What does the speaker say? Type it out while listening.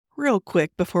real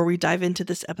quick before we dive into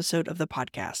this episode of the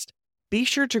podcast. Be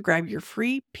sure to grab your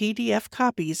free PDF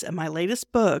copies of my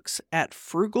latest books at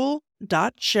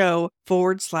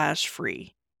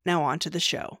frugal.show/free. Now on to the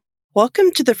show. Welcome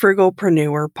to the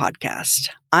Frugalpreneur podcast.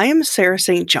 I am Sarah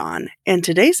St. John, and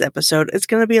today's episode is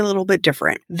going to be a little bit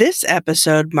different. This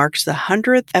episode marks the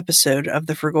 100th episode of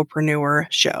the Frugalpreneur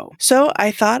show. So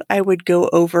I thought I would go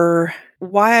over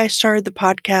why I started the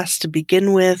podcast to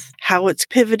begin with, how it's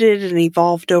pivoted and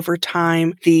evolved over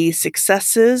time, the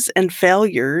successes and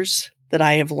failures that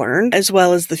I have learned, as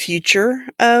well as the future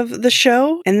of the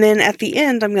show. And then at the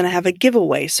end, I'm going to have a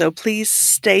giveaway. So please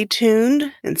stay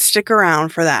tuned and stick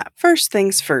around for that. First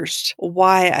things first,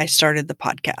 why I started the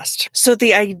podcast. So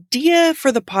the idea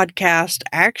for the podcast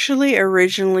actually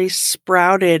originally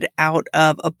sprouted out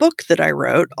of a book that I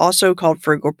wrote, also called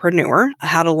Frugalpreneur,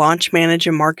 How to Launch, Manage,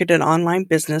 and Market an Online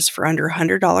Business for Under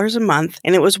 $100 a Month.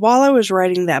 And it was while I was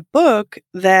writing that book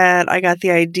that I got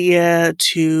the idea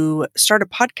to start a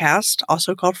podcast,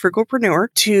 also called Frugalpreneur,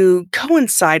 to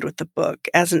coincide with the book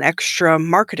as an extra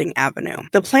marketing avenue.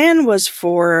 The plan was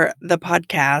for the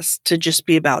podcast to just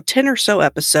be about 10 or so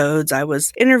episodes. I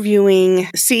was interviewing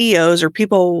CEOs or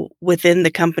people within the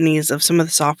companies of some of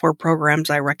the software programs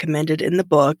I recommended in the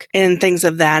book and things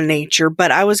of that nature,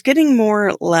 but I was getting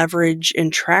more leverage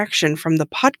and traction from the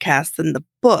podcast than the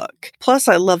book. Plus,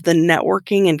 I love the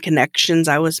networking and connections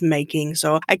I was making,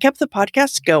 so I kept the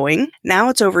podcast going. Now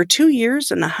it's over 2 years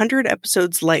and 100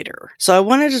 episodes later. So I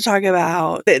wanted to talk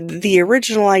about the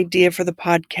original idea for the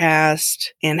podcast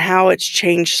and how it's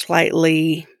changed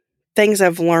slightly, things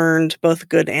I've learned, both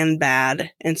good and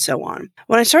bad, and so on.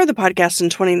 When I started the podcast in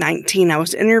 2019, I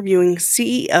was interviewing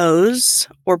CEOs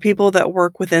or people that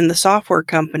work within the software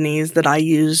companies that I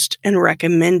used and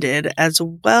recommended, as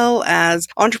well as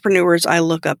entrepreneurs I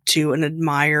look up to and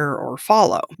admire or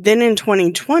follow. Then in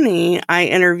 2020, I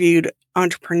interviewed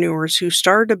entrepreneurs who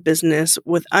started a business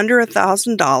with under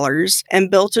 $1,000 and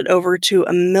built it over to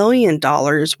 $1 million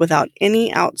without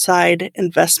any outside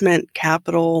investment,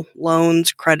 capital,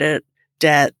 loans, credit,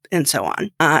 debt, and so on.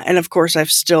 And of course,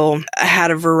 I've still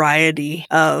had a variety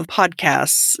of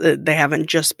podcasts. They haven't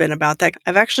just been about that.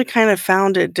 I've actually kind of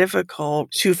found it difficult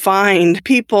to find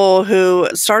people who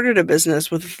started a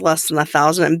business with less than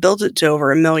 1,000 and built it to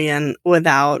over $1 million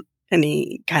without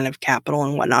any kind of capital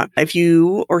and whatnot. If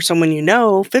you or someone you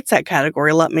know fits that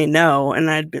category, let me know,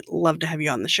 and love to have you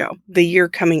on the show. The year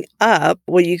coming up,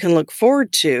 what you can look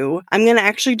forward to, I'm going to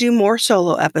actually do more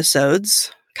solo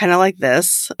episodes, kind of like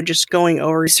this, just going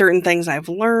over certain things I've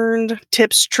learned,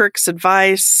 tips, tricks,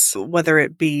 advice, whether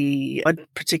it be a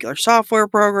particular software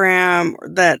program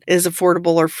that is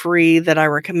affordable or free that I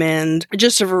recommend,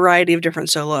 just a variety of different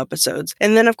solo episodes.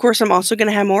 And then, of course, I'm also going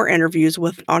to have more interviews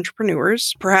with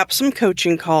entrepreneurs, perhaps some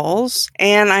coaching calls,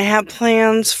 and I have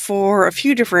plans for a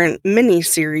few different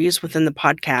mini-series within the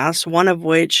podcast, one of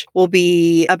which will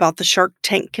be about the Shark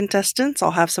Tank contestants.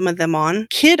 I'll have some of them on.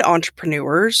 Kid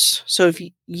entrepreneurs. So if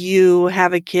you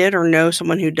have a kid or know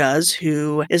someone who does,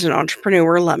 who is an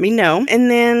entrepreneur, let me know.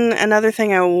 And then another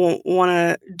thing I want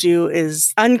to do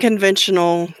is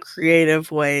unconventional, creative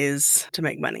ways to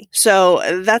make money.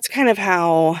 So that's kind of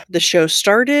how the show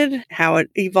started, how it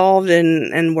evolved,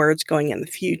 and where it's going in the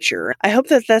future. I hope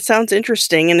that sounds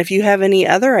interesting. And if you have any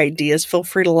other ideas, feel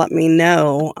free to let me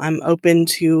know. I'm open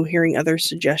to hearing other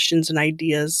suggestions and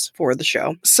ideas for the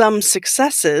show. Some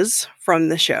successes from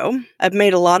the show. I've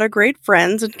made a lot of great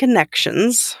friends and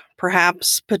connections,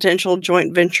 perhaps potential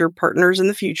joint venture partners in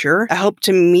the future. I hope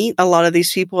to meet a lot of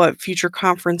these people at future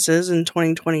conferences in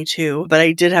 2022, but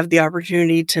I did have the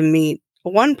opportunity to meet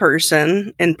one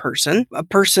person in person, a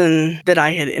person that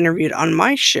I had interviewed on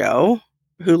my show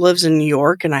who lives in New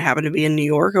York, and I happen to be in New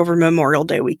York over Memorial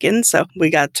Day weekend. So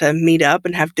we got to meet up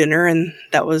and have dinner, and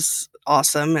that was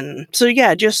awesome. And so,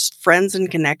 yeah, just friends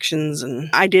and connections. And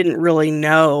I didn't really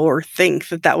know or think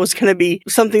that was going to be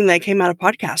something that came out of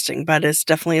podcasting, but it's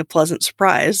definitely a pleasant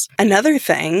surprise. Another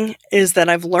thing is that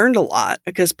I've learned a lot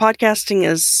because podcasting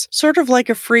is sort of like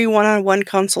a free one-on-one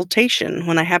consultation.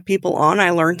 When I have people on, I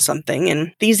learn something.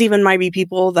 And these even might be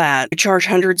people that charge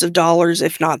hundreds of dollars,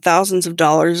 if not thousands of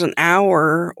dollars an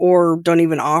hour, or don't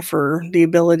even offer the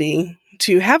ability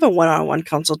to have a one-on-one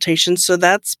consultation. So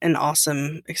that's an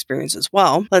awesome experience as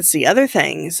well. Let's see other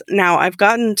things. Now, I've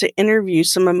gotten to interview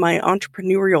some of my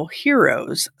entrepreneurial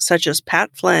heroes, such as Pat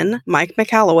Flynn, Mike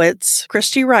Michalowicz,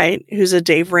 Christy Wright, who's a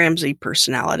Dave Ramsey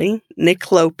personality,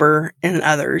 Nick Loper, and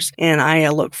others. And I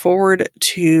look forward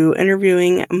to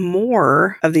interviewing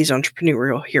more of these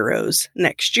entrepreneurial heroes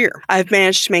next year. I've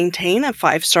managed to maintain a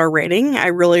 5-star rating. I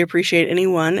really appreciate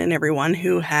anyone and everyone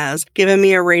who has given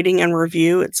me a rating and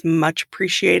review. It's much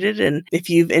appreciated. And if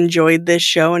you've enjoyed this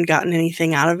show and gotten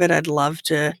anything out of it, I'd love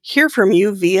to hear from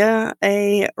you via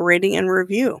a rating and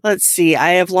review. Let's see.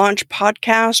 I have launched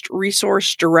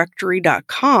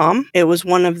podcastresourcedirectory.com. It was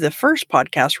one of the first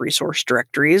podcast resource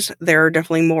directories. There are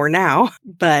definitely more now,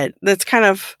 but that's kind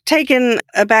of taken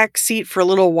a back seat for a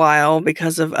little while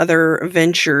because of other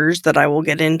ventures that I will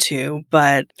get into.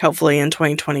 But hopefully in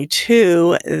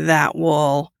 2022, that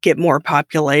will get more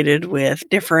populated with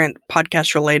different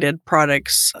podcast-related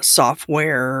products,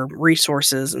 software,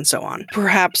 resources, and so on.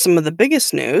 Perhaps some of the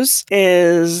biggest news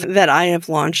is that I have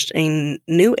launched a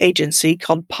new agency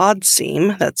called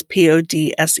Podseam. That's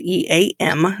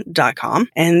PODSEAM.com.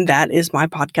 And that is my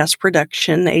podcast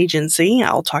production agency.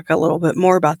 I'll talk a little bit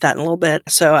more about that in a little bit.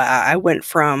 So I went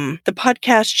from the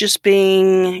podcast just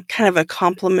being kind of a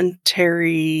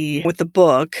complementary with the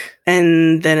book,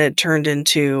 and then it turned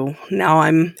into now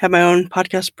I have my own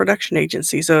podcast production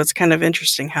agency. So it's kind of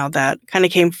interesting how that kind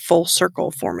of came full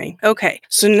circle for me. Okay,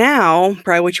 so now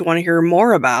probably what you want to hear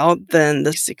more about than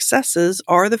the successes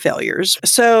are the failures.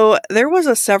 So there was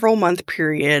a several month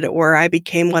period where I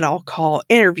became what I'll call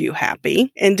interview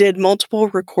happy and did multiple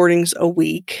recordings a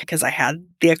week because I had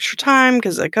the extra time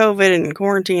because of COVID and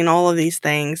quarantine, all of these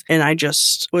things. And I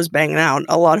just was banging out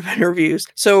a lot of interviews.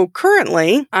 So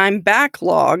currently I'm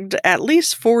backlogged at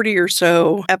least 40 or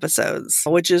so episodes,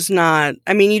 which is not,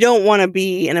 I mean, you don't want to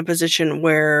be in a position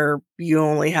where you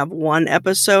only have one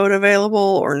episode available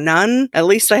or none. At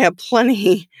least I have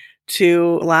plenty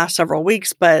to last several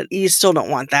weeks, but you still don't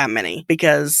want that many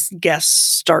because guests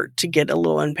start to get a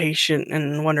little impatient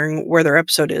and wondering where their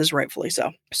episode is, rightfully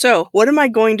so. So what am I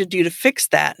going to do to fix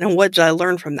that? And what did I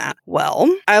learn from that?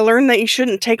 Well, I learned that you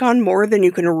shouldn't take on more than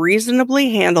you can reasonably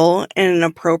handle in an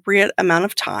appropriate amount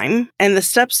of time. And the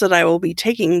steps that I will be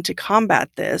taking to combat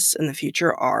this in the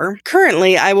future are,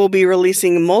 currently, I will be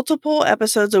releasing multiple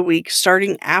episodes a week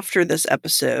starting after this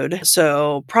episode.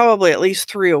 So probably at least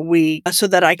 3 a week so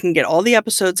that I can get all the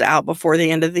episodes out before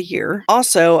the end of the year.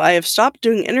 Also, I have stopped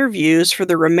doing interviews for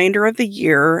the remainder of the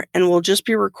year and will just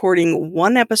be recording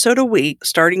 1 episode a week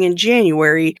starting in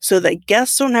January so that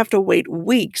guests don't have to wait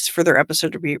weeks for their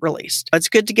episode to be released. It's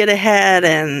good to get ahead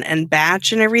and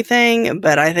batch and everything,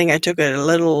 but I think I took it a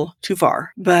little too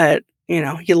far. But,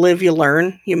 you live, you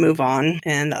learn, you move on,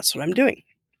 and that's what I'm doing.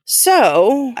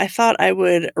 So I thought I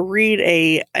would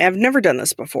read I've never done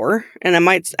this before, and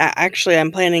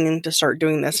I'm planning to start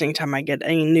doing this anytime I get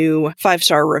a new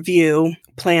 5-star review.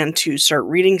 Plan to start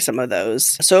reading some of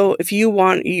those. So if you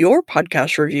want your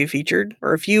podcast review featured,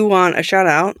 or if you want a shout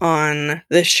out on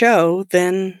this show,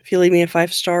 then if you leave me a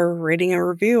 5-star rating and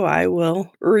review, I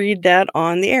will read that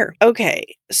on the air. Okay,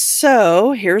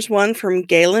 so here's one from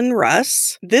Galen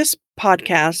Russ. This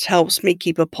podcast helps me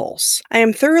keep a pulse. I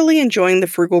am thoroughly enjoying the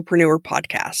Frugalpreneur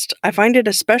podcast. I find it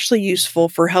especially useful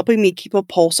for helping me keep a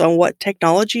pulse on what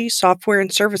technology, software,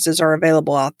 and services are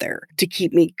available out there to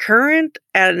keep me current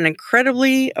at an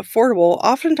incredibly affordable,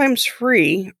 oftentimes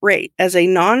free rate. As a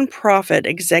nonprofit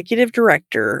executive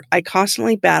director, I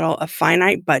constantly battle a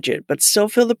finite budget, but still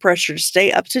feel the pressure to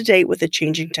stay up to date with the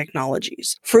changing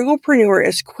technologies. Frugalpreneur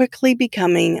is quickly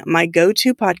becoming my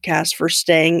go-to podcast for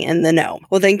staying in the know.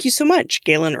 Well, thank you so much,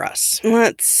 Galen Russ.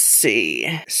 Let's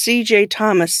see. CJ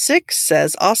Thomas 6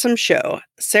 says, awesome show.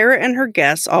 Sarah and her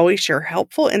guests always share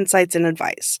helpful insights and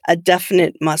advice. A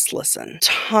definite must listen.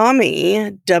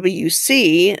 Tommy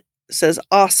WC says,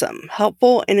 awesome,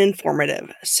 helpful, and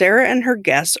informative. Sarah and her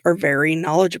guests are very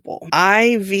knowledgeable.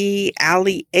 IV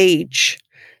Ali H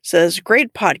says,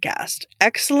 great podcast.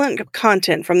 Excellent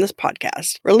content from this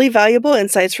podcast. Really valuable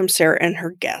insights from Sarah and her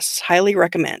guests. Highly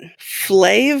recommend.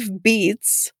 Flav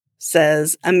Beats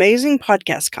says, amazing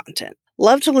podcast content.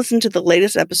 Love to listen to the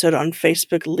latest episode on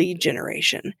Facebook lead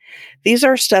generation. These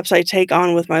are steps I take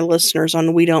on with my listeners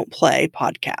on We Don't Play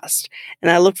podcast, and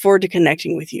I look forward to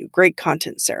connecting with you. Great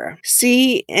content, Sarah.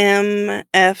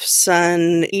 CMF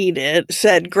Son Eat It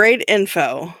said, great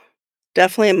info.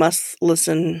 Definitely a must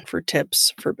listen for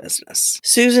tips for business.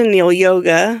 Susan Neal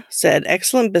Yoga said,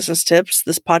 excellent business tips.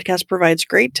 This podcast provides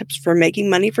great tips for making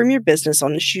money from your business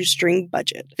on a shoestring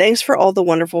budget. Thanks for all the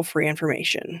wonderful free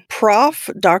information. Prof.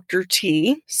 Dr.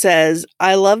 T says,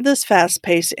 I love this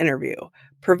fast-paced interview.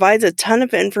 Provides a ton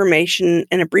of information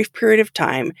in a brief period of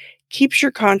time. Keeps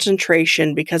your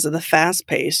concentration because of the fast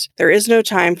pace. There is no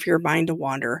time for your mind to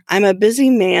wander. I'm a busy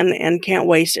man and can't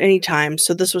waste any time,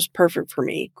 so this was perfect for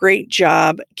me. Great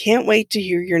job. Can't wait to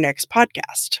hear your next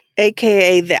podcast.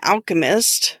 aka The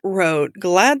Alchemist, wrote,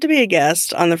 "Glad to be a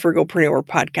guest on the Frugalpreneur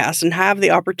podcast and have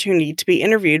the opportunity to be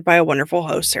interviewed by a wonderful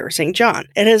host, Sarah St. John.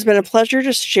 It has been a pleasure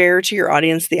to share to your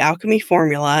audience the alchemy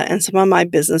formula and some of my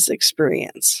business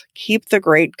experience. Keep the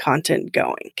great content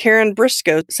going." Karen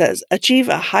Briscoe says, "Achieve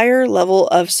a higher level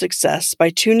of success by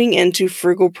tuning into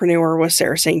Frugalpreneur with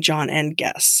Sarah St. John and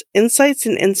guests. Insights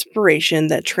and inspiration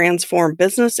that transform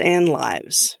business and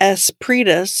lives." S.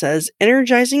 Prita says,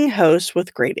 "Energizing host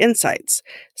with great insights.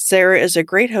 Sarah is a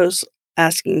great host,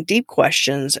 asking deep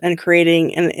questions and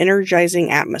creating an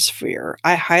energizing atmosphere.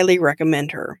 I highly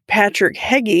recommend her." Patrick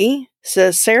Heggie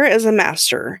says, "Sarah is a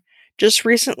master. Just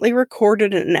recently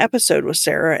recorded an episode with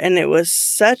Sarah, and it was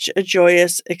such a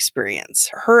joyous experience.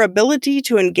 Her ability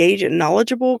to engage in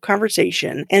knowledgeable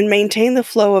conversation and maintain the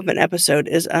flow of an episode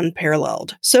is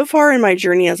unparalleled. So far in my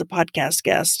journey as a podcast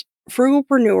guest,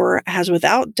 Frugalpreneur has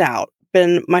without doubt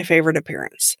been my favorite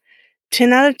appearance.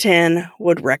 10 out of 10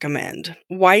 would recommend."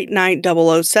 White Knight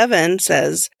 007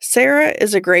 says, "Sarah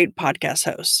is a great podcast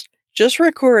host. Just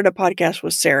recorded a podcast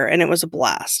with Sarah and it was a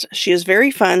blast. She is very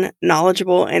fun,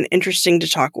 knowledgeable, and interesting to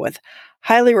talk with.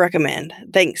 Highly recommend.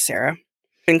 Thanks, Sarah."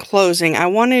 In closing, I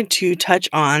wanted to touch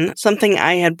on something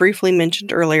I had briefly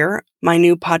mentioned earlier, my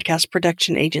new podcast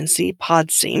production agency,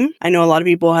 Podseam. I know a lot of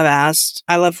people have asked,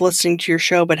 "I love listening to your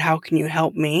show, but how can you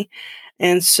help me?"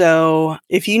 And so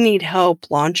if you need help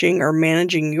launching or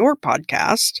managing your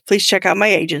podcast, please check out my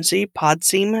agency,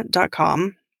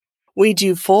 podseam.com. We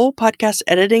do full podcast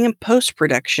editing and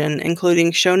post-production,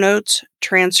 including show notes,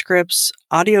 transcripts,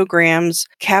 audiograms,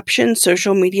 captions,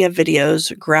 social media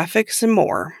videos, graphics, and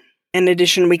more. In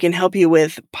addition, we can help you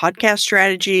with podcast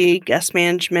strategy, guest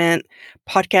management,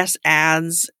 podcast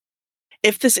ads.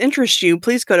 If this interests you,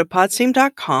 please go to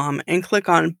podseam.com and click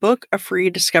on Book a Free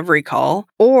Discovery Call.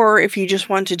 Or if you just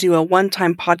want to do a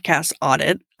one-time podcast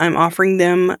audit, I'm offering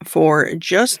them for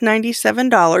just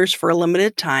 $97 for a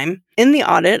limited time. In the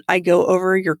audit, I go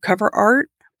over your cover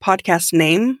art, podcast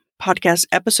name, podcast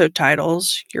episode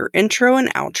titles, your intro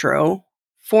and outro,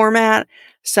 format,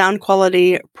 sound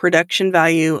quality, production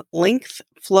value, length,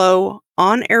 flow,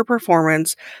 on-air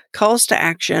performance, calls to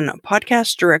action,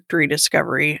 podcast directory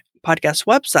discovery, podcast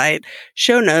website,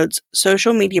 show notes,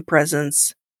 social media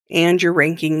presence, and your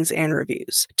rankings and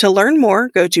reviews. To learn more,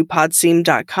 go to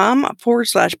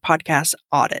podseam.com/podcast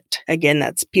audit. Again,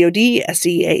 that's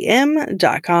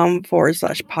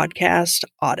podseam.com/podcast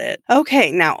audit.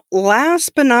 Okay, now,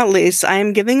 last but not least, I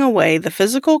am giving away the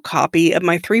physical copy of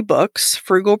my 3 books,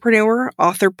 Frugalpreneur,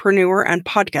 Authorpreneur, and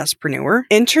Podcastpreneur.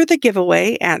 Enter the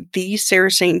giveaway at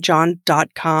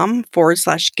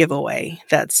thesarahstjohn.com/giveaway.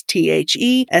 That's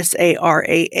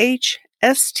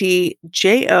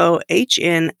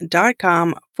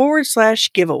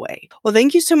TheSarahStJohn.com/giveaway. Well,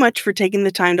 thank you so much for taking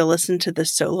the time to listen to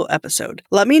this solo episode.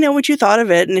 Let me know what you thought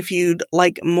of it and if you'd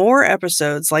like more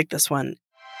episodes like this one.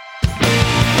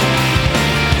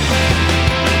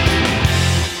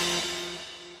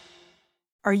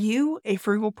 Are you a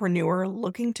frugalpreneur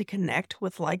looking to connect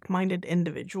with like-minded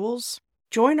individuals?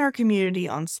 Join our community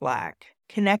on Slack.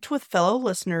 Connect with fellow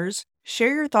listeners,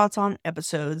 share your thoughts on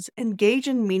episodes, engage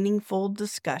in meaningful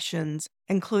discussions,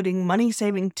 including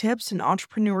money-saving tips and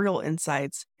entrepreneurial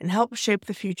insights, and help shape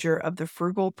the future of the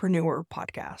Frugalpreneur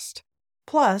podcast.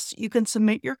 Plus, you can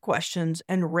submit your questions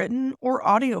in written or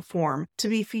audio form to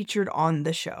be featured on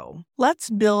the show. Let's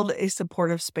build a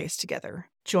supportive space together.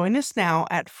 Join us now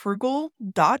at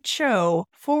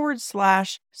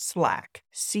frugal.show/Slack.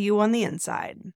 See you on the inside.